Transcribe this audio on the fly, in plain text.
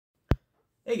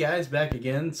Hey guys, back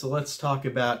again. So let's talk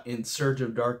about In Search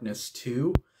of Darkness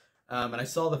 2. And I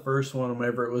saw the first one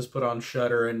whenever it was put on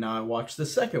Shudder, and now I watched the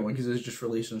second one because it was just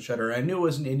released on Shudder. I knew it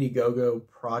was an Indiegogo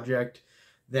project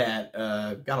that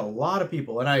got a lot of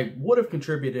people, and I would have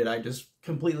contributed. I just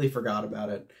completely forgot about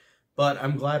it. But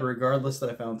I'm glad regardless that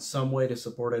I found some way to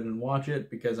support it and watch it,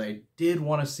 because I did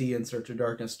want to see In Search of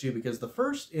Darkness 2, because the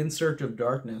first In Search of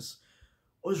Darkness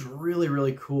was really,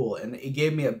 really cool, and it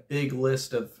gave me a big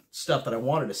list of stuff that I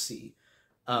wanted to see.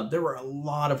 There were a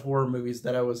lot of horror movies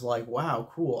that I was like, wow,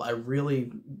 cool. I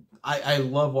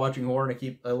love watching horror,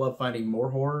 and I love finding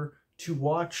more horror to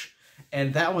watch.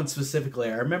 And that one specifically,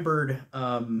 I remembered,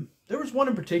 there was one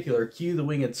in particular, Q the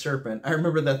Winged Serpent. I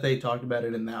remember that they talked about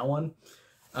it in that one.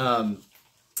 And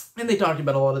they talked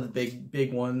about a lot of the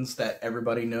big ones that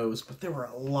everybody knows, but there were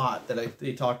a lot that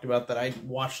they talked about that I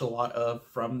watched a lot of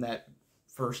from that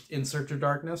first In Search of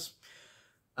Darkness.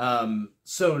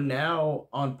 So now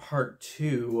on part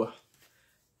 2,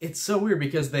 it's so weird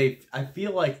because I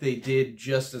feel like they did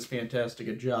just as fantastic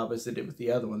a job as they did with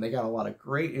the other one. They got a lot of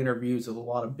great interviews with a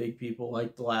lot of big people,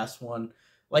 like the last one,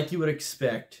 like you would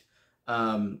expect.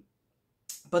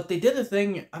 But they did a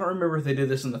thing, I don't remember if they did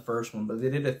this in the first one, but they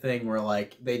did a thing where,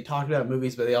 like, they talked about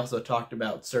movies, but they also talked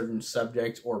about certain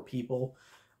subjects or people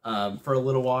for a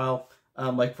little while.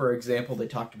 Like, for example, they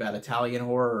talked about Italian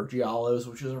horror or giallos,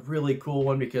 which is a really cool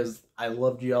one because I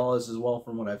love giallos as well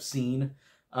from what I've seen.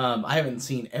 I haven't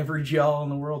seen every giallo in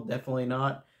the world, definitely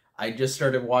not. I just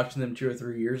started watching them 2 or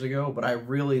 3 years ago, but I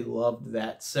really loved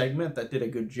that segment. That did a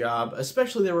good job,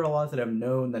 especially there were a lot that I've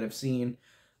known, that I've seen.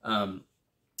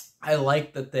 I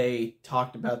like that they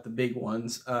talked about the big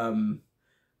ones. And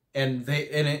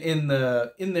in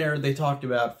there they talked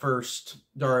about first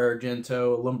Dario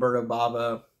Argento, Lamberto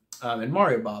Bava, and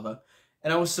Mario Bava.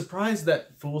 And I was surprised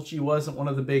that Fulci wasn't one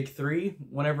of the big 3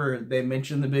 whenever they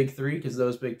mentioned the big 3, because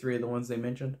those big 3 are the ones they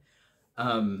mentioned.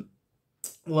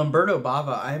 Lamberto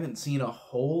Bava, I haven't seen a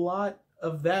whole lot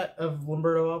of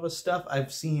Lamberto Bava's stuff.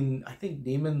 I've seen, I think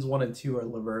Demons 1 and 2 are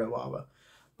Lamberto Bava.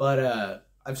 But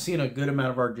I've seen a good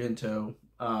amount of Argento.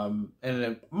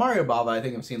 And Mario Bava, I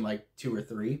think I've seen like 2 or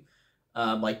 3.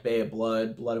 Like Bay of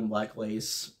Blood, Blood and Black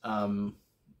Lace.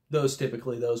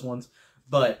 Those ones.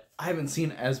 But I haven't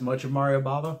seen as much of Mario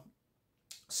Bava.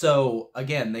 So,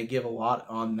 again, they give a lot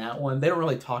on that one. They don't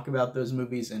really talk about those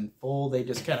movies in full. They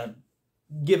just kind of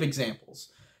give examples,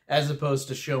 as opposed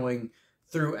to showing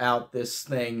throughout this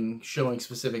thing, showing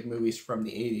specific movies from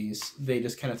the 80s. They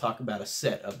just kind of talk about a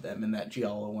set of them in that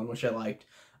Giallo one, which I liked.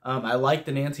 I liked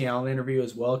the Nancy Allen interview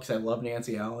as well, because I love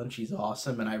Nancy Allen. She's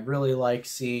awesome, and I really like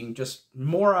seeing just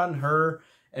more on her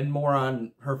and more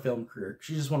on her film career.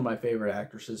 She's just one of my favorite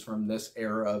actresses from this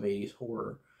era of 80s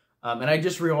horror. And I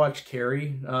just rewatched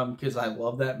Carrie, because I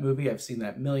love that movie. I've seen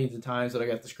that millions of times, but I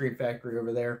got the Scream Factory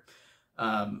over there.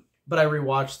 But I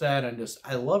rewatched that, and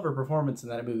I love her performance in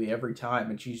that movie every time,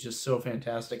 and she's just so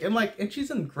fantastic. And she's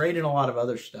great in a lot of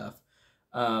other stuff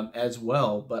as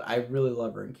well, but I really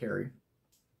love her in Carrie.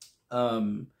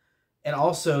 And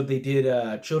also, they did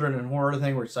a Children in Horror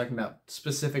thing where it's talking about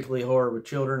specifically horror with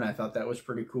children. I thought that was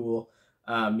pretty cool.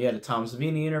 You had a Tom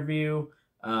Savini interview,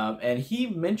 and he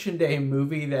mentioned a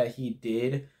movie that he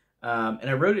did, and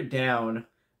I wrote it down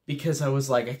because I was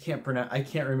like, I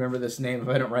can't remember this name if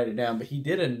I don't write it down, but he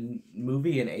did a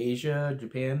movie in Asia,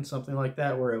 Japan, something like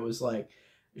that, where it was like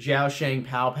Zhao Shang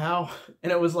Pow Pow,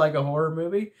 and it was like a horror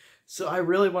movie. So I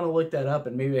really want to look that up,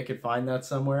 and maybe I could find that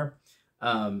somewhere.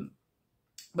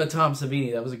 But Tom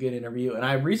Savini, that was a good interview. And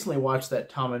I recently watched that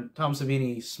Tom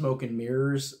Savini Smoke and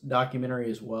Mirrors documentary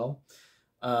as well,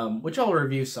 which I'll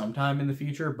review sometime in the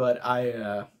future. But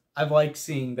I've liked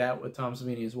seeing that with Tom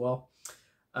Savini as well.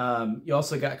 You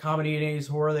also got Comedy and 80s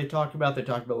Horror they talked about. They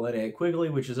talked about Linnea Quigley,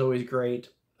 which is always great.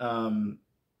 And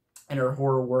her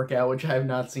horror workout, which I have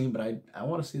not seen, but I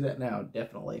want to see that now,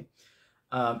 definitely.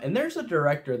 And there's a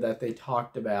director that they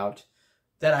talked about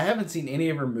that I haven't seen any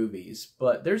of her movies,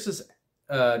 but there's this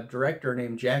director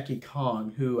named Jackie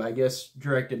Kong, who I guess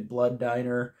directed Blood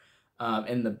Diner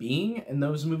and The Being, and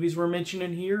those movies were mentioned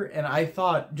in here. And I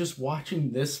thought, just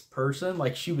watching this person,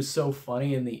 like, she was so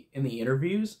funny in the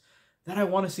interviews, that I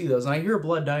want to see those. And I hear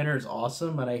Blood Diner is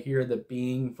awesome, and I hear The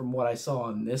Being, from what I saw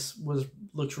on this,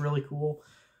 looks really cool.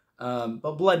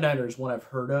 But Blood Diner is one I've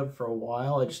heard of for a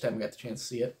while. I just haven't got the chance to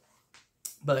see it.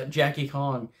 But Jackie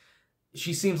Kong,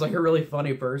 she seems like a really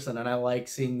funny person, and I like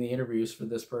seeing the interviews for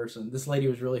this person. This lady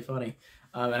was really funny.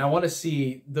 And I want to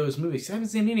see those movies. I haven't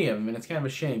seen any of them, and it's kind of a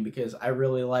shame because I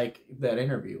really like that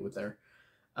interview with her.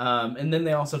 And then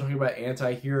they also talked about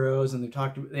anti-heroes, and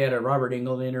they had a Robert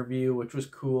Englund interview, which was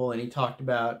cool, and he talked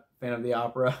about Phantom of the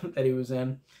Opera that he was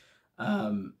in.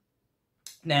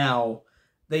 Now,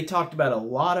 they talked about a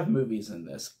lot of movies in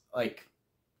this. Like,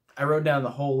 I wrote down the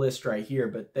whole list right here,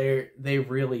 but they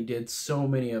really did so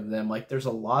many of them. Like, there's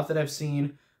a lot that I've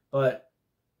seen, but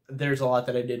there's a lot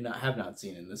that I have not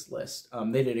seen in this list.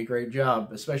 They did a great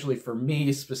job, especially for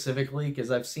me specifically,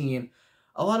 because I've seen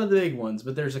a lot of the big ones,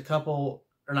 but there's a couple,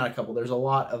 or not a couple, there's a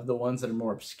lot of the ones that are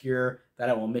more obscure that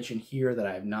I will mention here that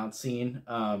I have not seen,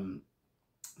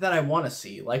 that I want to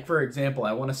see. Like, for example,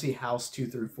 I want to see House 2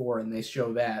 through 4, and they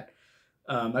show that.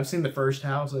 I've seen the first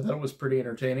House. I thought it was pretty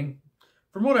entertaining,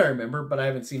 from what I remember, but I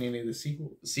haven't seen any of the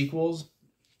sequels.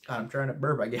 I'm trying to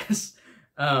burp, I guess.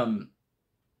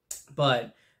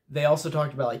 But they also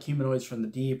talked about like Humanoids from the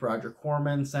Deep, Roger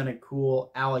Corman, sounded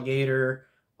cool, Alligator,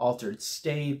 Altered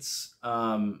States,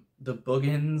 The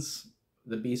Boogans,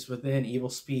 The Beast Within, Evil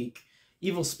Speak.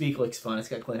 Evil Speak looks fun. It's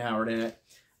got Clint Howard in it.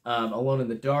 Alone in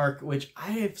the Dark, which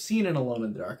I have seen in Alone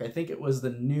in the Dark. I think it was the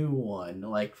new one,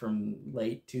 like from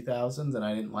late 2000s, and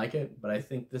I didn't like it. But I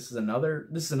think this is another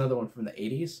one from the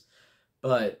 80s.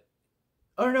 But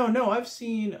oh no, I've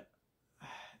seen.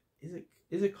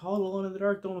 Is it called Alone in the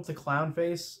Dark? The one with the clown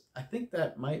face? I think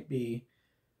that might be,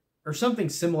 or something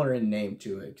similar in name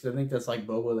to it, because I think that's like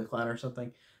Bobo the Clown or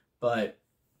something. But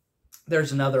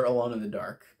there's another Alone in the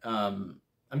Dark.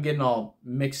 I'm getting all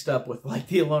mixed up with like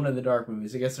the Alone in the Dark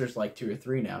movies. I guess there's like 2 or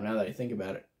 3 now that I think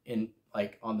about it in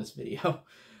like on this video.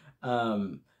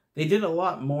 They did a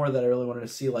lot more that I really wanted to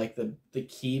see, like the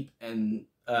Keep and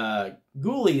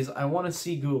Ghoulies. I want to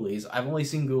see Ghoulies. I've only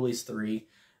seen Ghoulies 3.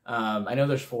 I know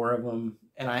there's 4 of them,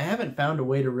 and I haven't found a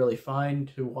way to really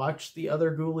to watch the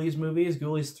other Ghoulies movies.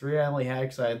 Ghoulies 3 I only had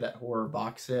because I had that horror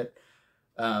box set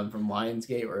from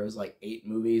Lionsgate where it was like 8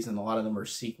 movies, and a lot of them were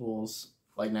sequels,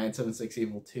 like 976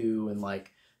 Evil 2 and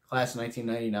like Class of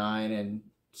 1999 and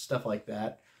stuff like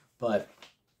that. But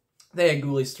they had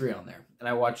Ghoulies 3 on there, and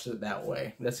I watched it that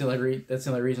way. That's the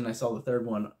only reason I saw the 3rd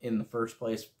one in the first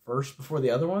place before the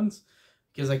other ones,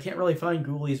 because I can't really find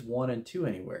Ghoulies 1 and 2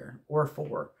 anywhere, or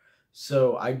 4.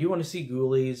 So I do want to see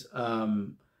Ghoulies.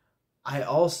 I'm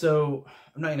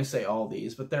not going to say all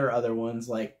these, but there are other ones,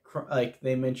 like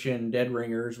they mentioned Dead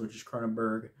Ringers, which is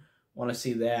Cronenberg. Want to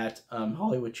see that.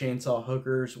 Hollywood Chainsaw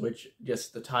Hookers, which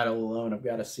just the title alone, I've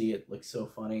got to see it. Looks so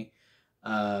funny.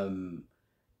 And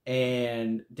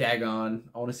Dagon.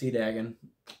 I want to see Dagon.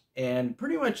 And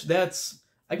pretty much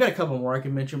I got a couple more I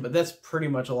can mention, but that's pretty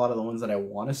much a lot of the ones that I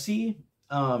want to see.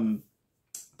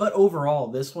 But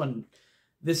overall,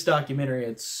 this documentary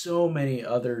had so many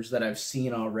others that I've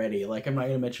seen already. Like, I'm not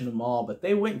going to mention them all, but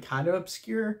they went kind of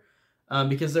obscure.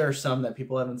 Because there are some that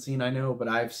people haven't seen, I know, but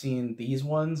I've seen these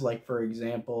ones, like, for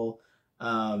example,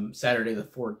 Saturday the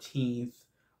 14th,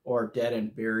 or Dead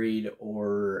and Buried,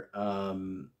 or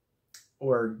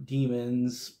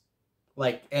Demons,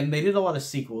 like, and they did a lot of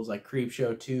sequels, like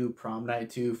Creepshow 2, Prom Night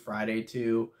 2, Friday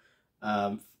 2,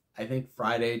 I think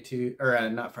Friday 2, or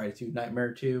not Friday 2,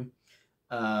 Nightmare 2,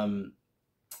 and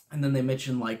then they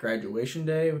mentioned, like, Graduation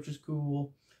Day, which is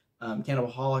cool,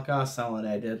 Cannibal Holocaust, Silent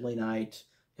Night, Deadly Night,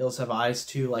 Hills Have Eyes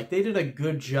too. Like, they did a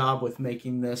good job with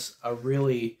making this a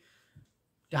really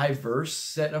diverse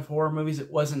set of horror movies.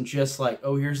 It wasn't just like,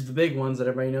 oh, here's the big ones that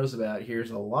everybody knows about. Here's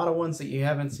a lot of ones that you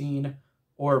haven't seen,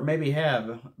 or maybe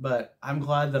have, but I'm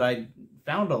glad that I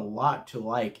found a lot to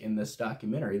like in this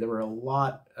documentary. There were a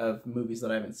lot of movies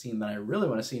that I haven't seen that I really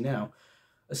want to see now,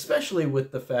 especially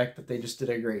with the fact that they just did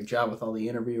a great job with all the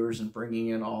interviewers and bringing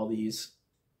in all this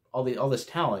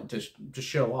talent to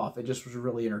show off. It just was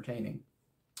really entertaining.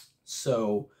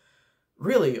 So,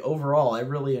 really, overall, I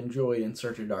really enjoyed In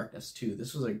Search of Darkness 2.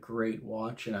 This was a great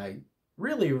watch, and I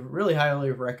really, really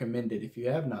highly recommend it if you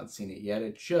have not seen it yet.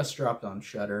 It just dropped on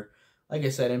Shudder. Like I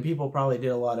said, and people probably did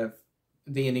a lot of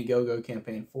the Indiegogo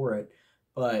campaign for it,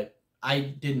 but I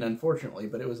didn't, unfortunately,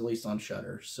 but it was at least on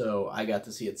Shudder, so I got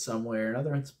to see it somewhere or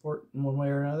another and support in one way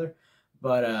or another.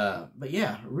 But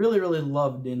yeah, really, really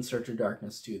loved In Search of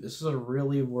Darkness 2. This is a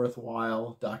really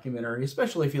worthwhile documentary,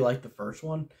 especially if you like the first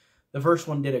one. The first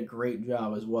one did a great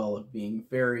job as well of being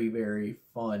very, very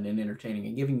fun and entertaining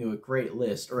and giving you a great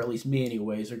list, or at least me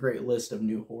anyways, a great list of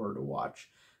new horror to watch.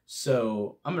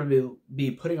 So I'm going to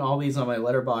be putting all these on my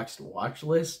Letterboxd watch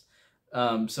list.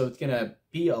 So it's going to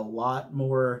be a lot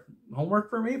more homework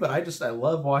for me, but I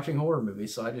love watching horror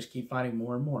movies, so I just keep finding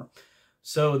more and more.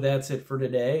 So that's it for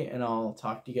today, and I'll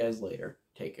talk to you guys later.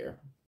 Take care.